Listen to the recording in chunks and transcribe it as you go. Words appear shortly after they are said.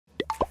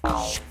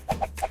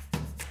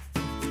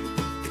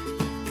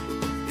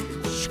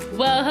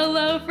Well,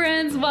 hello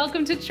friends,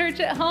 welcome to Church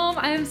at Home.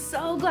 I am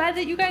so glad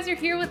that you guys are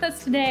here with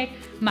us today.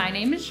 My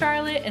name is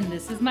Charlotte and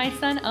this is my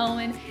son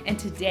Owen, and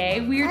today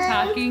we are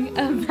talking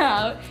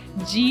about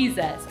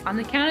Jesus. On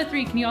the count of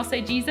three, can you all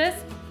say Jesus?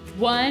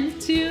 1,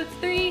 2,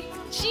 3,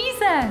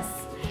 Jesus!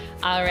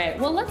 All right,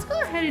 well, let's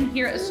go ahead and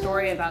hear a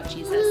story about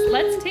Jesus.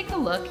 Let's take a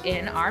look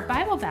in our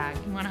Bible bag.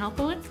 You wanna help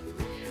Owen?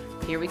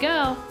 Here we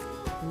go.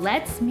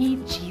 Let's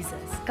meet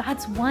Jesus,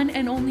 God's one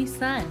and only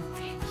Son.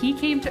 He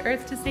came to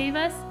earth to save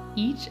us,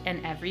 each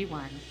and every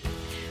one.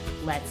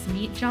 Let's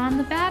meet John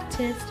the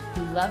Baptist,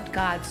 who loved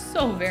God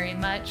so very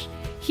much.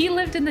 He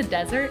lived in the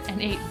desert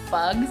and ate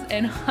bugs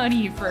and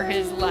honey for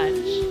his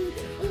lunch.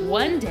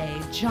 One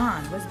day,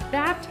 John was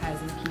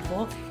baptizing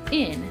people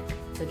in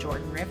the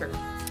Jordan River.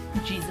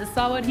 Jesus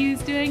saw what he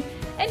was doing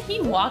and he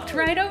walked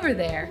right over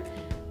there.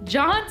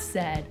 John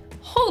said,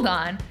 "Hold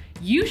on,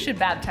 you should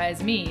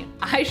baptize me.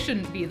 I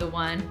shouldn't be the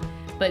one."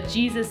 But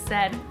Jesus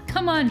said,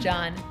 "Come on,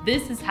 John,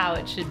 this is how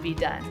it should be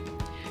done."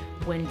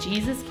 When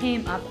Jesus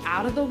came up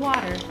out of the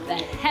water, the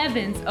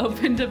heavens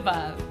opened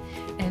above,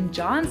 and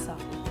John saw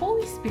the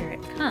Holy Spirit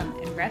come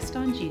and rest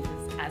on Jesus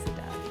as a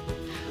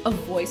dove. A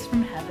voice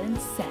from heaven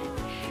said,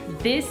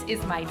 "This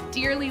is my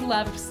dearly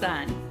loved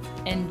Son."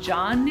 And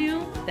John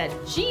knew that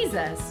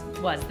Jesus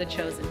was the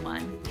chosen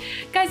one.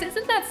 Guys,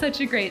 isn't that such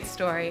a great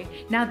story?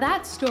 Now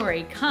that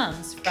story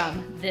comes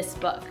from this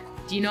book.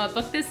 Do you know what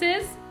book this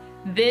is?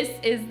 This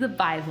is the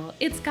Bible.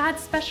 It's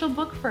God's special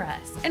book for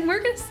us. And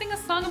we're gonna sing a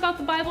song about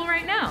the Bible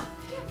right now.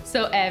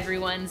 So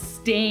everyone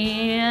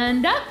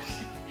stand up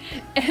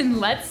and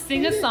let's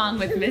sing a song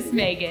with Miss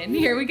Megan.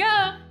 Here we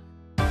go.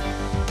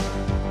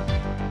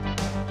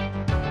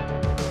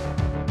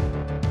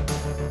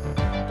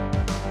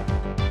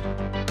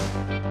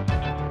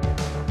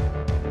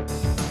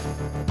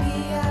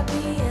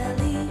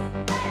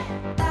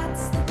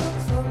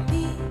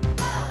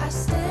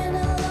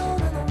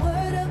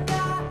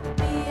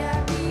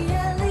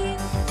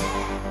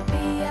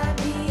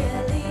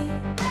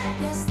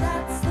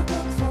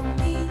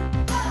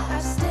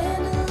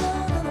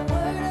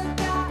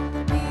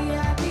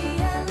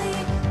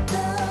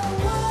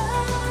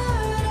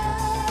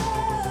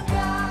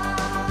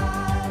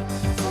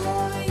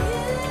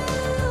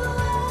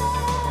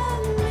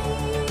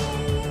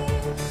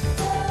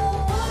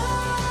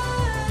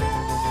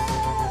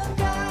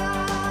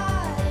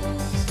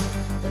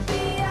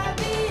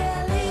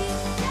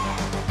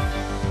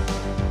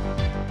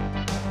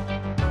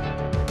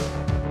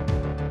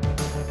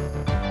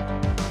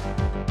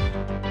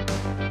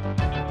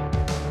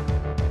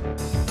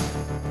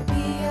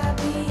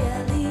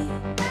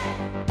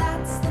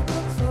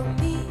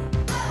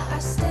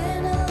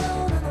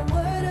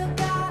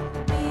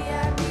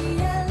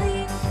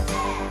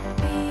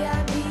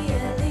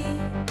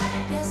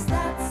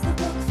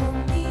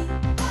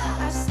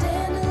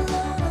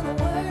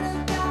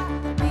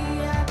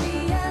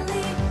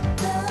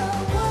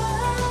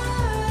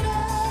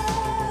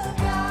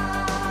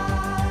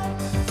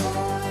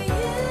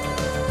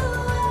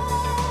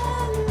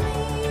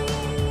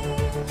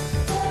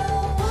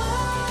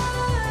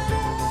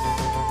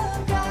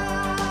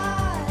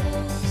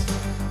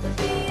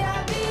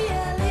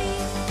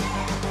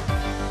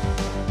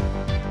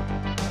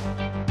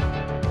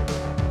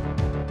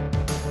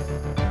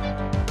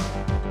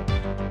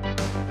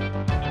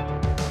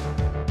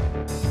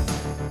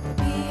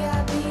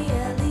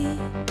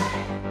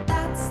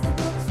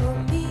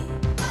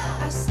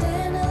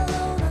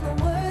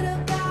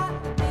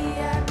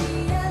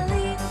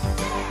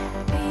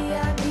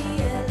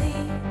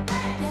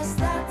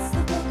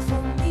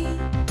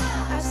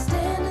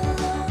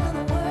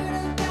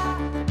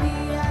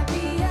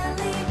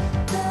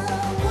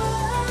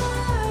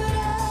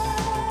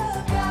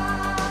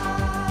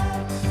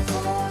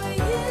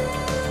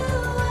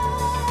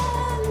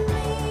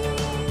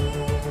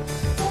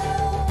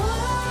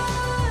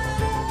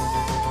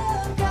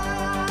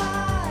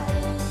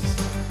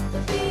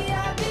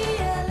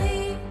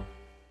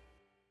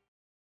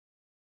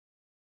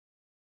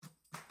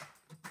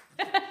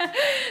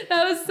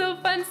 That was so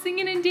fun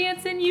singing and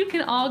dancing. You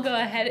can all go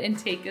ahead and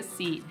take a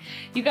seat.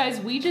 You guys,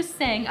 we just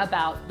sang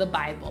about the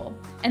Bible,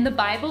 and the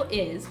Bible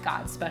is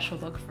God's special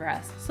book for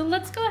us. So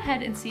let's go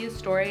ahead and see a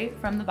story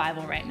from the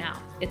Bible right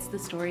now. It's the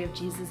story of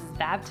Jesus'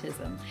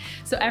 baptism.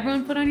 So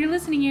everyone put on your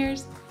listening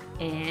ears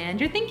and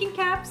your thinking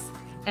caps,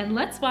 and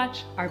let's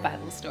watch our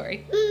Bible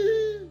story.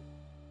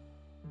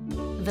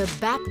 The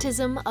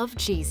baptism of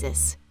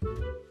Jesus.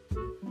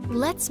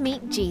 Let's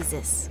meet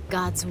Jesus,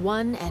 God's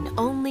one and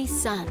only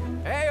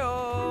Son.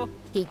 Hey-o!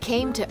 He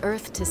came to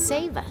earth to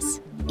save us,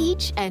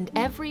 each and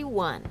every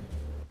one.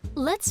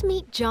 Let's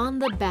meet John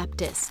the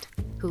Baptist,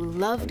 who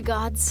loved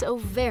God so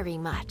very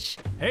much.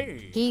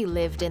 Hey! He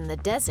lived in the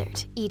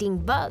desert, eating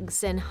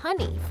bugs and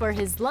honey for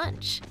his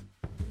lunch.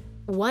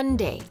 One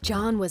day,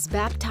 John was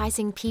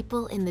baptizing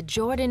people in the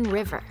Jordan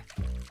River.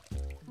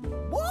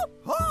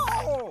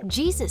 Whoop-ho!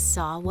 Jesus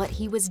saw what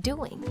he was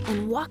doing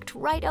and walked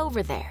right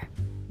over there.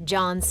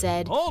 John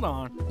said, "Hold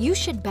on. "You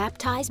should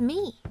baptize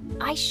me.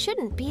 I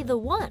shouldn't be the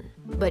one."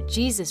 But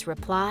Jesus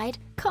replied,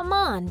 "Come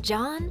on,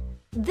 John.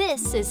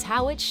 This is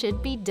how it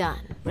should be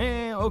done."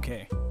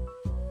 Okay.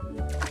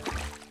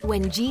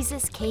 When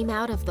Jesus came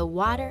out of the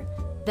water,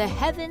 the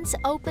heavens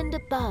opened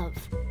above.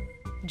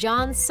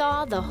 John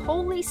saw the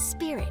Holy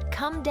Spirit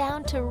come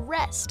down to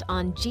rest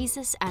on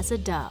Jesus as a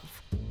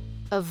dove.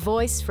 A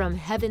voice from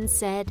heaven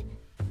said,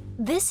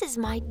 "This is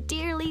my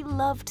dearly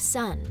loved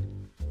Son."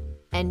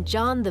 And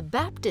John the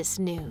Baptist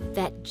knew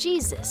that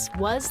Jesus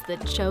was the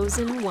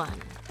chosen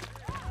one.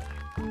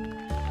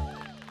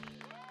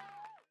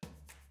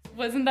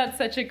 Wasn't that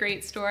such a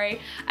great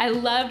story? I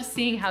loved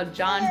seeing how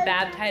John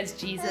baptized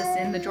Jesus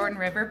in the Jordan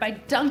River by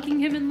dunking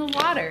him in the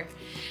water.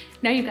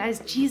 Now you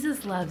guys,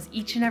 Jesus loves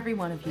each and every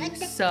one of you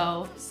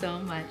so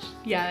much.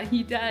 Yeah,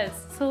 he does.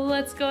 So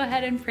let's go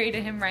ahead and pray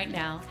to him right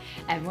now.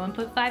 Everyone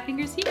put 5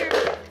 fingers here,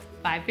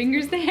 5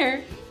 fingers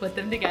there. Put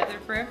them together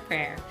for a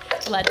prayer.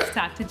 Let's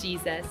talk to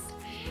Jesus.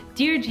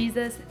 Dear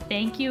Jesus,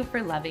 thank you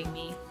for loving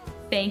me.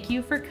 Thank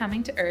you for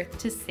coming to earth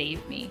to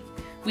save me.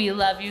 We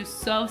love you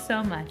so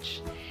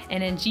much.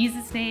 And in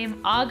Jesus'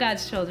 name, all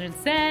God's children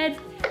said,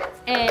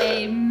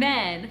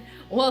 amen.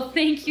 Well,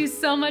 thank you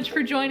so much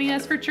for joining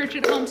us for Church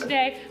at Home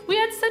today. We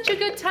had such a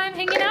good time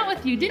hanging out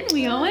with you, didn't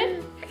we,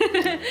 Owen?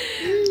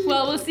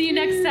 Well, we'll see you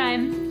next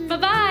time.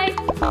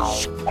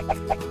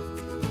 Bye-bye.